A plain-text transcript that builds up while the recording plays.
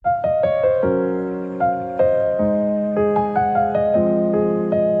Hey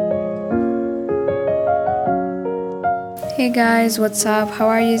guys, what's up? How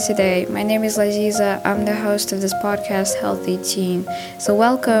are you today? My name is Laziza. I'm the host of this podcast, Healthy Teen. So,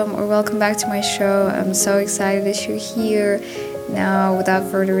 welcome back to my show. I'm so excited that you're here. Now, without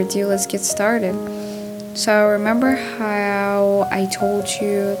further ado, let's get started. So, remember how I told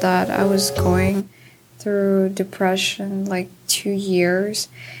you that I was going through depression like 2 years,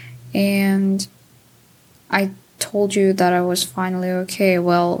 and I told you that I was finally okay?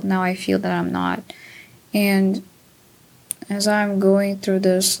 Well, now I feel that I'm not. And as I'm going through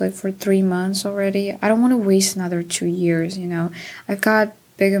this like for 3 months already, I don't want to waste another 2 years, I've got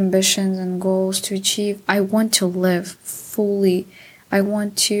big ambitions and goals to achieve. I want to live fully. I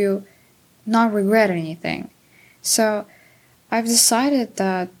want to not regret anything. So I've decided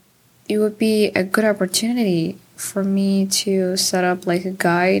that it would be a good opportunity for me to set up like a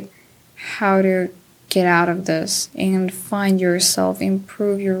guide how to get out of this and find yourself,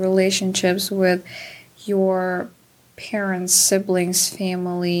 improve your relationships with your parents, siblings,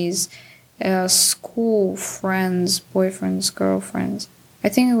 families, school, friends, boyfriends, girlfriends. I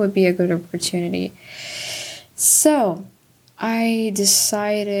think it would be a good opportunity. So, I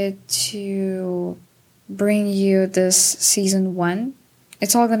decided to bring you this season 1.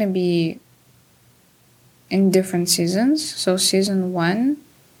 It's all going to be in different seasons. So, season 1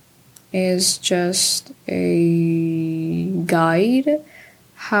 is just a guide.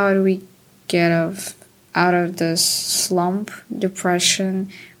 How do we get out of this slump, depression?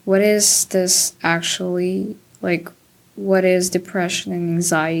 What is this actually? Like, what is depression and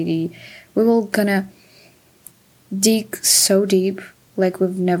anxiety? We will gonna dig so deep like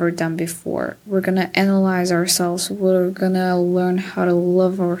we've never done before. We're gonna analyze ourselves. We're gonna learn how to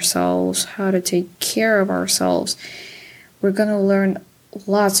love ourselves, how to take care of ourselves. We're gonna learn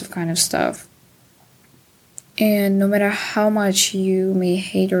lots of kind of stuff. And no matter how much you may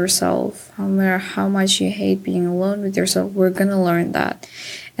hate yourself, no matter how much you hate being alone with yourself, we're gonna learn that.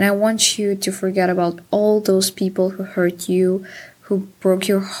 And I want you to forget about all those people who hurt you, who broke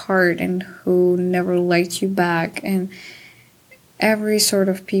your heart, and who never liked you back, and every sort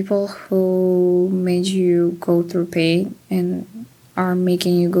of people who made you go through pain and are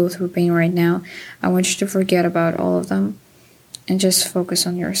making you go through pain right now. I want you to forget about all of them and just focus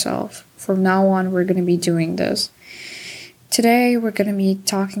on yourself. From now on, we're going to be doing this. Today, we're going to be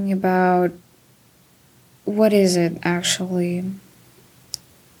talking about what is it actually.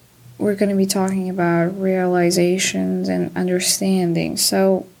 We're going to be talking about realizations and understanding.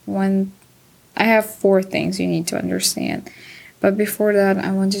 So, I have 4 things you need to understand. But before that,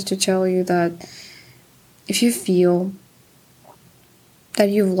 I wanted to tell you that if you feel that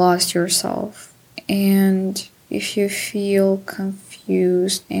you've lost yourself, and if you feel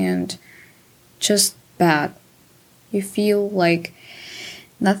confused and just bad, you feel like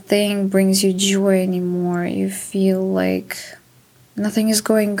nothing brings you joy anymore, you feel like nothing is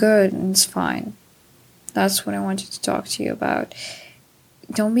going good, and it's fine. That's what I wanted to talk to you about.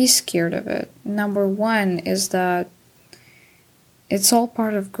 Don't be scared of it. Number 1 is that it's all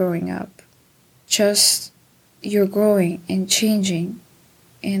part of growing up. Just you're growing and changing,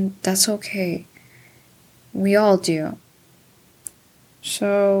 and that's okay. We all do.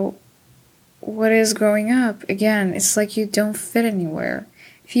 So, what is growing up? Again, it's like you don't fit anywhere.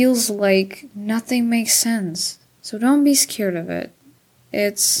 Feels like nothing makes sense. So don't be scared of it.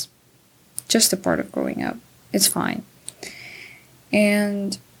 It's just a part of growing up. It's fine.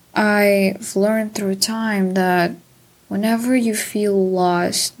 And I've learned through time that whenever you feel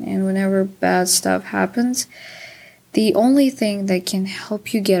lost and whenever bad stuff happens, the only thing that can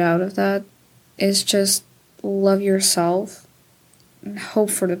help you get out of that is just love yourself and hope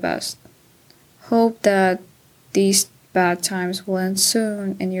for the best. Hope that these bad times will end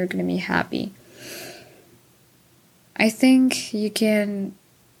soon and you're going to be happy. I think you can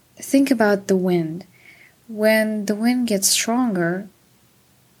think about the wind. When the wind gets stronger,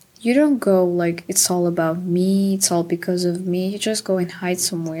 you don't go like it's all about me, it's all because of me. You just go and hide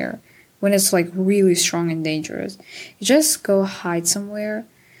somewhere when it's like really strong and dangerous. You just go hide somewhere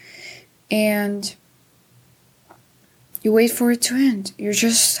and you wait for it to end. You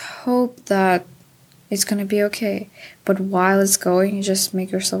just hope that it's gonna be okay. But while it's going, you just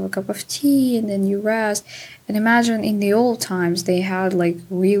make yourself a cup of tea and then you rest. And imagine in the old times, they had like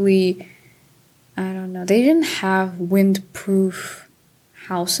really, I don't know, they didn't have windproof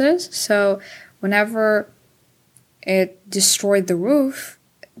houses. So whenever it destroyed the roof,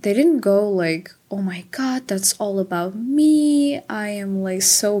 they didn't go like, oh my god, that's all about me. I am like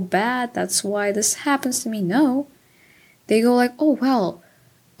so bad. That's why this happens to me. No. They go like, oh well,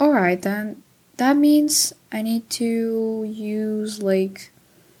 all alright then, that means I need to use like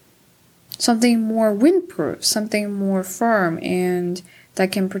something more windproof, something more firm and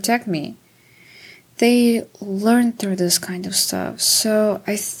that can protect me. They learn through this kind of stuff. So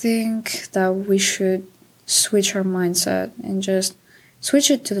I think that we should switch our mindset and just switch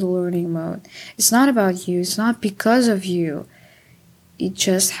it to the learning mode. It's not about you, it's not because of you. It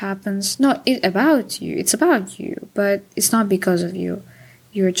just happens. No, it's about you. It's about you, but it's not because of you.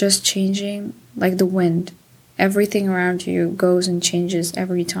 You're just changing like the wind. Everything around you goes and changes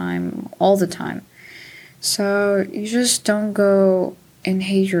every time, all the time. So you just don't go and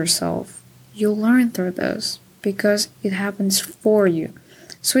hate yourself. You'll learn through this because it happens for you.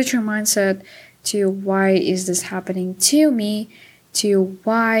 Switch your mindset to why is this happening to me, to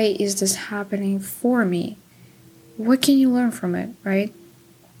why is this happening for me. What can you learn from it, right?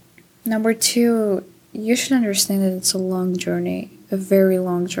 Number 2, you should understand that it's a long journey, a very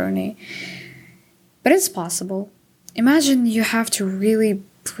long journey. But it's possible. Imagine you have to really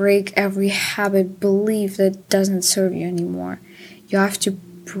break every habit, belief that doesn't serve you anymore. You have to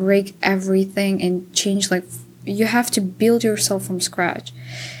break everything and change, like, you have to build yourself from scratch.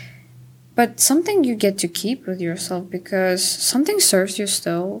 But something you get to keep with yourself because something serves you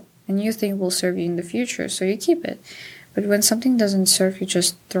still and you think will serve you in the future, so you keep it. But when something doesn't serve you,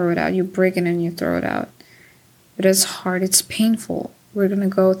 just throw it out. You break it and you throw it out. But it's hard, it's painful. We're gonna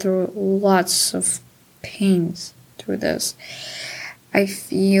go through lots of pains through this. I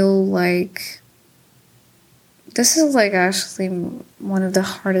feel like this is like actually one of the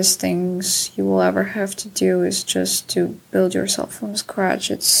hardest things you will ever have to do is just to build yourself from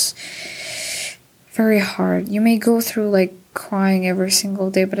scratch. It's very hard. You may go through like crying every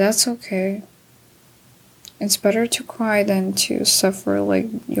single day, but that's okay. It's better to cry than to suffer like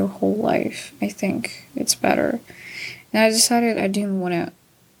your whole life. I think it's better. And I decided I didn't want to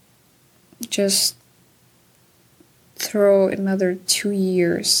just throw another 2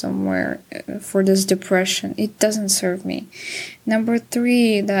 years somewhere for this depression. It doesn't serve me. Number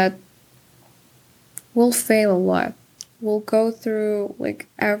 3, that we'll fail a lot. We'll go through like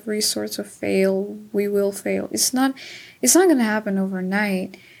every sorts of fail. We will fail. It's not gonna happen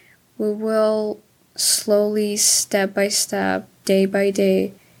overnight. We will slowly, step by step, day by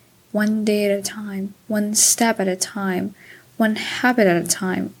day, one day at a time, one step at a time, one habit at a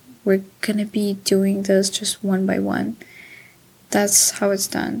time. We're gonna be doing this just one by one. That's how it's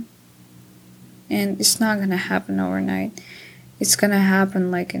done. And it's not gonna happen overnight. It's gonna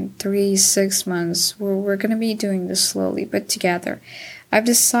happen like in 3-6 months. We're gonna be doing this slowly, but together. I've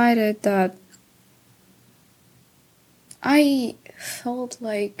decided that I felt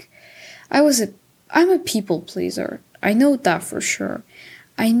like I'm a people pleaser. I know that for sure.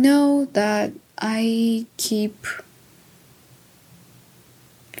 I know that I keep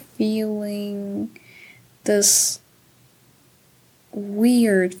feeling this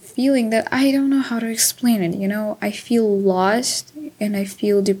weird feeling that I don't know how to explain it, you know? I feel lost and I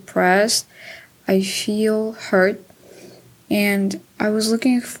feel depressed. I feel hurt. And I was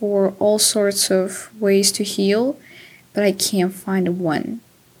looking for all sorts of ways to heal, but I can't find one.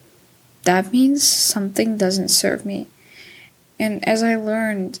 That means something doesn't serve me. And as I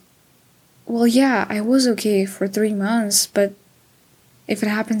learned, well, yeah, I was okay for 3 months, but if it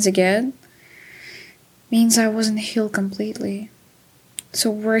happens again, means I wasn't healed completely. So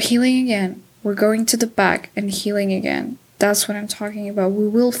we're healing again. We're going to the back and healing again. That's what I'm talking about. We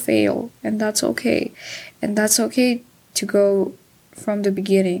will fail, and that's okay. And that's okay to go from the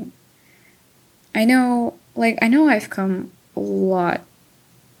beginning. I know I've come a lot.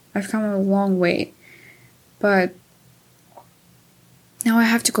 I've come a long way. But now I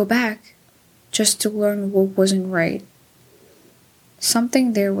have to go back just to learn what wasn't right.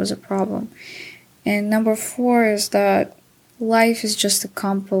 Something there was a problem. And number 4 is that life is just a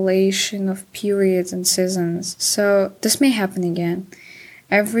compilation of periods and seasons. So this may happen again.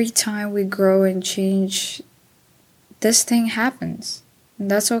 Every time we grow and change, this thing happens. And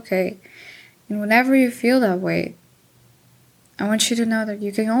that's okay. And whenever you feel that way, I want you to know that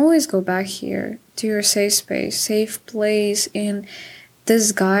you can always go back here to your safe space, safe place, and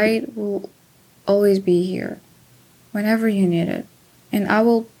this guide will always be here whenever you need it. And I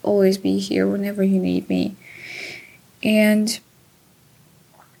will always be here whenever you need me. And,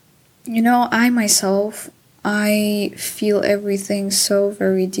 you know, I feel everything so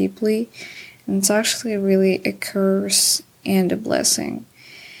very deeply. And it's actually really a curse and a blessing.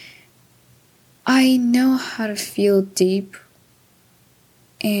 I know how to feel deep.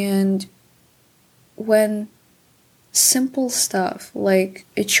 And when simple stuff like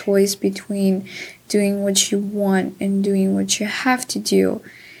a choice between doing what you want and doing what you have to do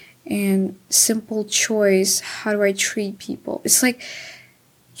and simple choice. How do I treat people? It's like,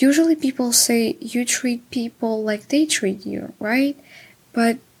 usually people say you treat people like they treat you, right?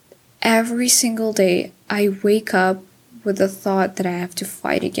 But every single day I wake up with the thought that I have to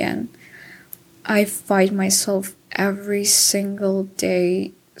fight again. I fight myself every single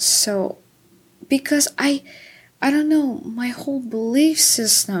day. So, because I don't know, my whole belief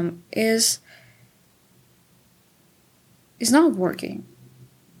system is not working.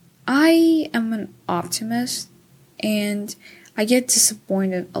 I am an optimist and I get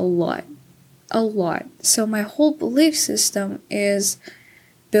disappointed a lot. So my whole belief system is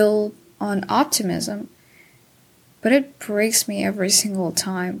built on optimism, but it breaks me every single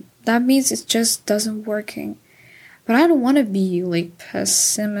time. That means it just doesn't working. But I don't want to be like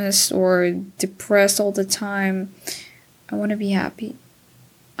pessimist or depressed all the time. I want to be happy.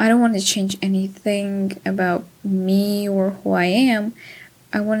 I don't want to change anything about me or who I am.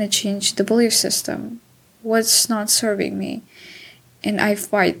 I want to change the belief system. What's not serving me? And I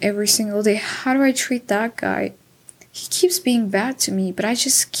fight every single day. How do I treat that guy? He keeps being bad to me, but I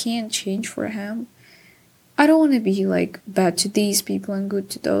just can't change for him. I don't want to be like bad to these people and good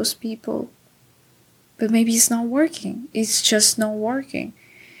to those people. But maybe it's not working. It's just not working.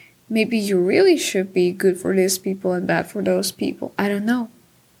 Maybe you really should be good for these people and bad for those people. I don't know.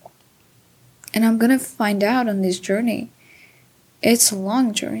 And I'm gonna find out on this journey. It's a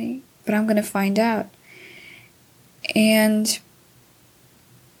long journey, but I'm gonna find out. And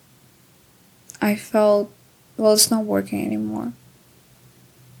I felt, well, it's not working anymore.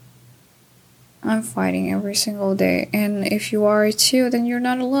 I'm fighting every single day. And if you are too, then you're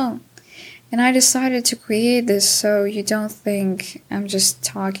not alone. And I decided to create this so you don't think I'm just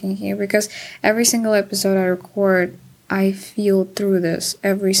talking here, because every single episode I record, I feel through this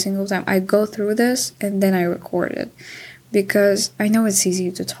every single time. I go through this and then I record it, because I know it's easy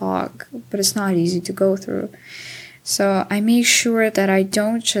to talk, but it's not easy to go through. So I make sure that I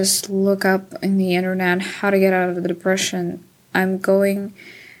don't just look up in the internet how to get out of the depression. I'm telling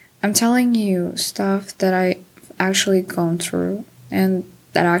you stuff that I've actually gone through and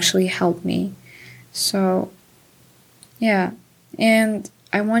that actually helped me. So, yeah. And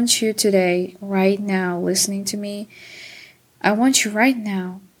I want you today, right now, listening to me, I want you right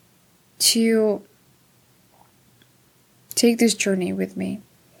now to take this journey with me.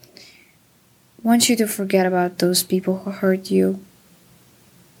 I want you to forget about those people who hurt you.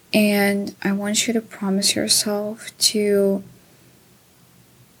 And I want you to promise yourself to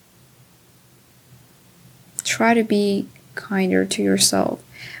try to be kinder to yourself,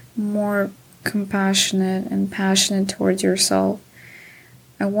 more compassionate and passionate towards yourself.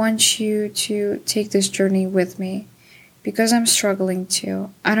 I want you to take this journey with me, because I'm struggling too.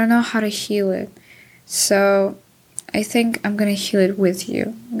 I don't know how to heal it. So I think I'm gonna heal it with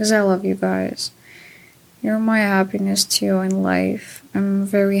you, because I love you guys. You're my happiness too in life. I'm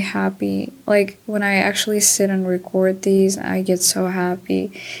very happy. Like, when I actually sit and record these, I get so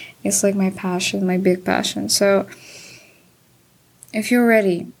happy. It's like my passion, my big passion. So if you're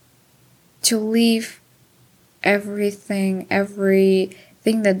ready to leave everything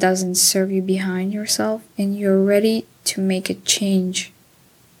that doesn't serve you behind yourself, and you're ready to make a change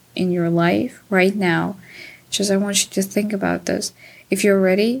in your life right now, I want you to think about this. If you're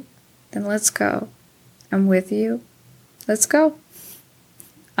ready, then let's go. I'm with you. Let's go.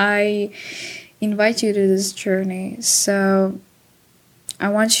 I invite you to this journey. So I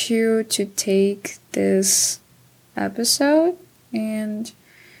want you to take this episode and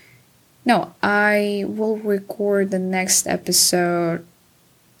I will record the next episode.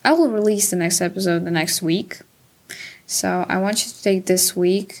 I will release the next episode the next week. So I want you to take this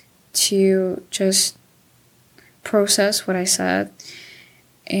week to just process what I said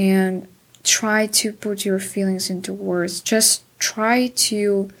and try to put your feelings into words. Just try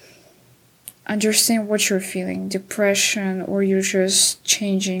to understand what you're feeling. Depression, or you're just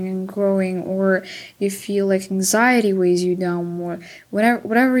changing and growing, or you feel like anxiety weighs you down more.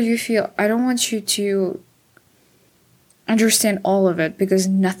 Whatever you feel, I don't want you to understand all of it, because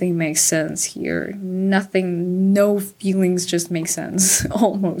nothing makes sense here. No feelings just make sense,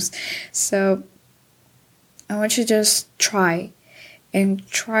 almost. So I want you to just try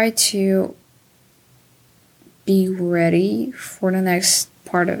to be ready for the next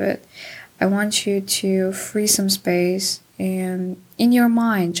part of it. I want you to free some space, and in your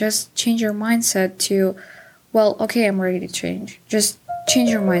mind, just change your mindset to, well, okay, I'm ready to change. Just change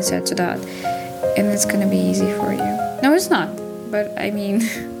your mindset to that, and it's gonna be easy for you. No, it's not, but I mean,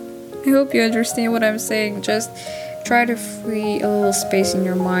 I hope you understand what I'm saying. Just try to free a little space in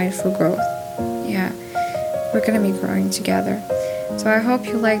your mind for growth. Yeah, we're gonna be growing together. So I hope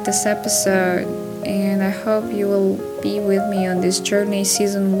you like this episode, and I hope you will be with me on this journey.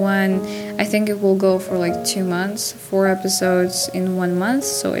 Season 1, I think it will go for like 2 months, 4 episodes in 1 month,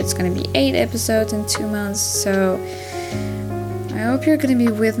 so it's gonna be 8 episodes in 2 months. So I hope you're gonna be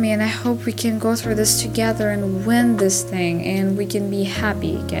with me, and I hope we can go through this together and win this thing, and we can be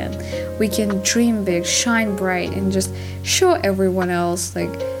happy again. We can dream big, shine bright, and just show everyone else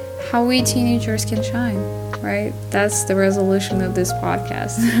like how we teenagers can shine, right? That's the resolution of this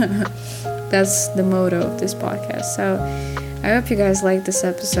podcast. That's the motto of this podcast. So I hope you guys like this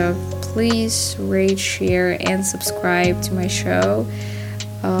episode. Please rate, share, and subscribe to my show.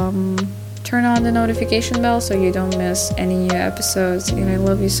 Turn on the notification bell so you don't miss any new episodes. And I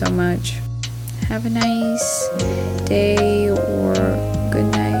love you so much. Have a nice day or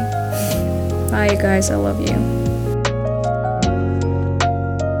good night. Bye, guys. I love you.